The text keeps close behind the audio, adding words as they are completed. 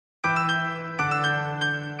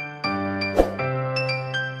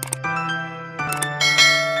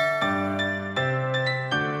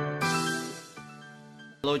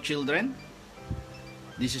children,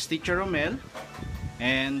 this is Teacher Romel,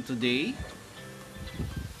 and today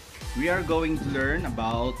we are going to learn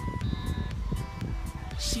about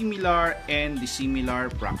similar and dissimilar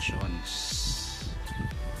fractions.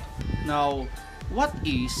 Now, what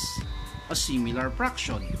is a similar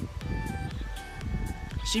fraction?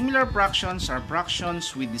 Similar fractions are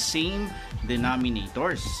fractions with the same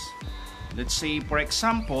denominators. Let's say, for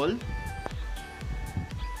example,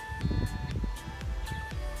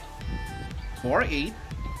 4/8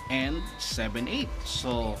 and 7/8.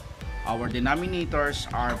 So our denominators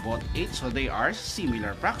are both 8, so they are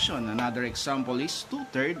similar fraction. Another example is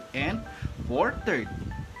 2/3 and 4/3.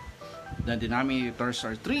 The denominators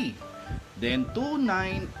are 3. Then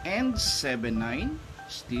 2/9 and 7/9,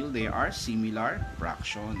 still they are similar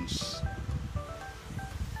fractions.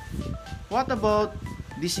 What about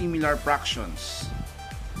dissimilar fractions?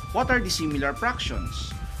 What are dissimilar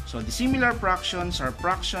fractions? So, dissimilar fractions are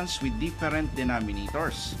fractions with different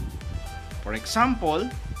denominators. For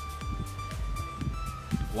example,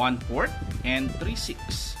 1/4 and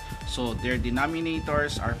 3/6. So, their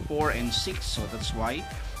denominators are 4 and 6. So, that's why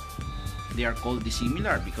they are called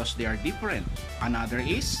dissimilar, because they are different. Another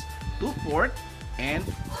is 2/4 and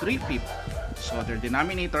 3/5. So, their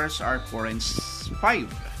denominators are 4 and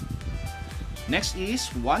 5. Next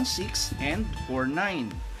is 1/6 and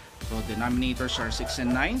 4/9. So, denominators are 6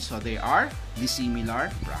 and 9, so they are dissimilar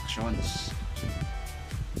fractions.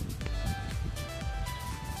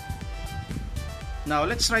 Now,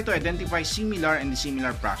 let's try to identify similar and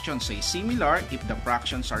dissimilar fractions. Say similar if the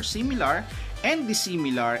fractions are similar, and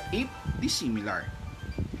dissimilar if dissimilar.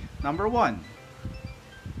 Number 1,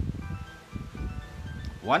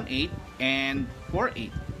 1/8 and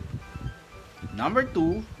 4/8. Number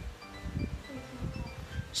 2,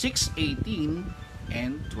 6/18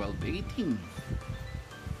 and 12/18.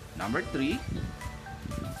 Number 3,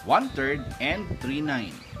 1/3 and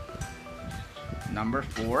 3/9. Number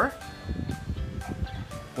 4,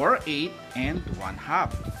 4/8 and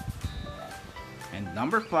 1/2. And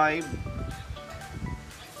number 5,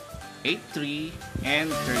 8/3 and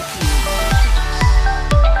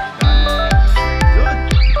 13/6.